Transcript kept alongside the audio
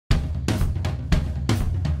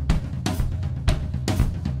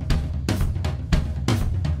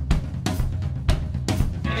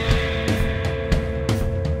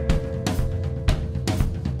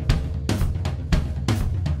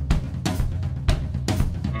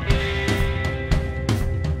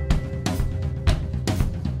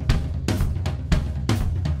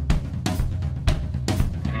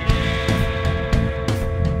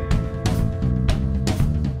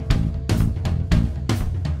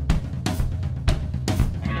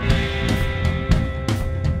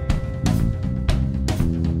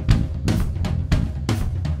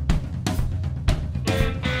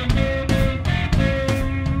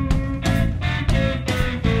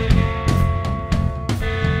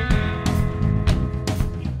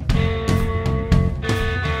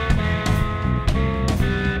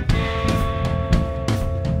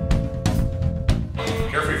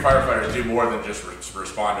more than just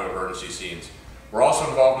respond to emergency scenes. We're also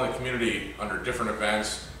involved in the community under different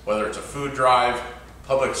events, whether it's a food drive,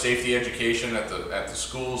 public safety education at the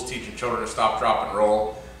schools, teaching children to stop, drop, and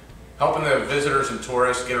roll, helping the visitors and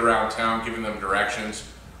tourists get around town, giving them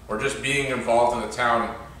directions, or just being involved in the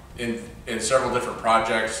town in several different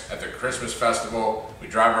projects. At the Christmas festival, we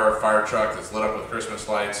drive our fire truck that's lit up with Christmas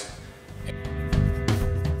lights.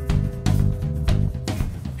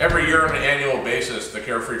 Every year on an annual basis, the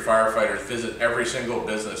Carefree firefighters visit every single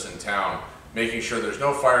business in town, making sure there's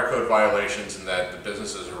no fire code violations and that the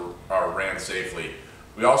businesses are ran safely.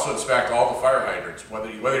 We also inspect all the fire hydrants, whether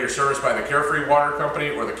you're serviced by the Carefree Water Company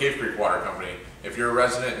or the Cave Creek Water Company. If you're a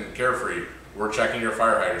resident in Carefree, we're checking your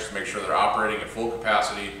fire hydrants to make sure they're operating at full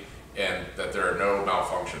capacity and that there are no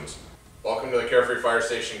malfunctions. Welcome to the Carefree Fire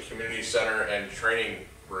Station Community Center and Training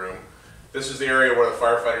Room. This is the area where the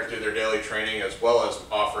firefighters do their daily training, as well as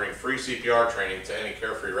offering free CPR training to any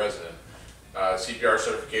Carefree resident. CPR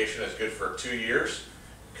certification is good for 2 years.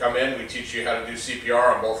 Come in, we teach you how to do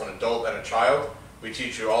CPR on both an adult and a child. We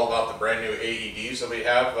teach you all about the brand new AEDs that we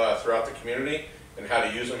have throughout the community and how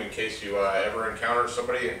to use them in case you ever encounter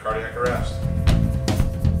somebody in cardiac arrest.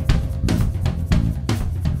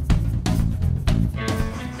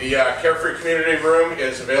 The Carefree Community Room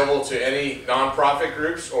is available to any nonprofit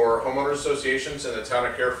groups or homeowner associations in the town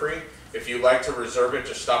of Carefree. If you'd like to reserve it,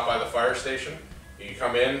 just stop by the fire station. You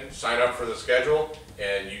come in, sign up for the schedule,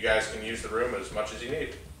 and you guys can use the room as much as you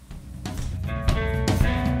need.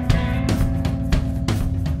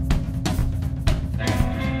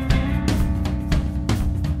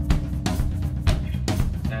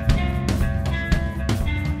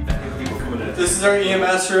 This is our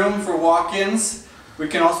EMS room for walk-ins. We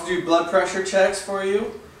can also do blood pressure checks for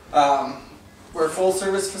you. We're a full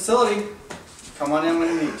service facility. Come on in when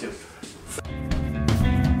you need to.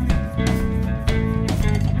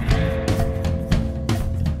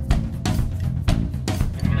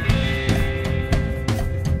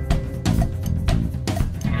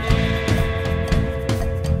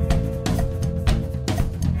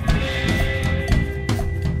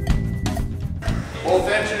 Both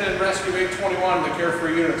Engine and Rescue 821, the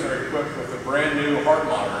Carefree units, are equipped with a brand new heart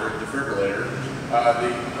monitor, defibrillator.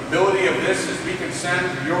 The ability of this is we can send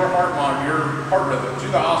your heart monitor, your heart rhythm, to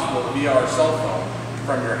the hospital via our cell phone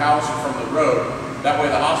from your house or from the road. That way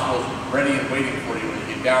the hospital is ready and waiting for you when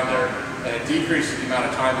you get down there, and it decreases the amount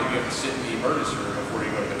of time that you have to sit in the emergency room before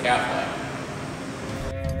you go to the cath lab.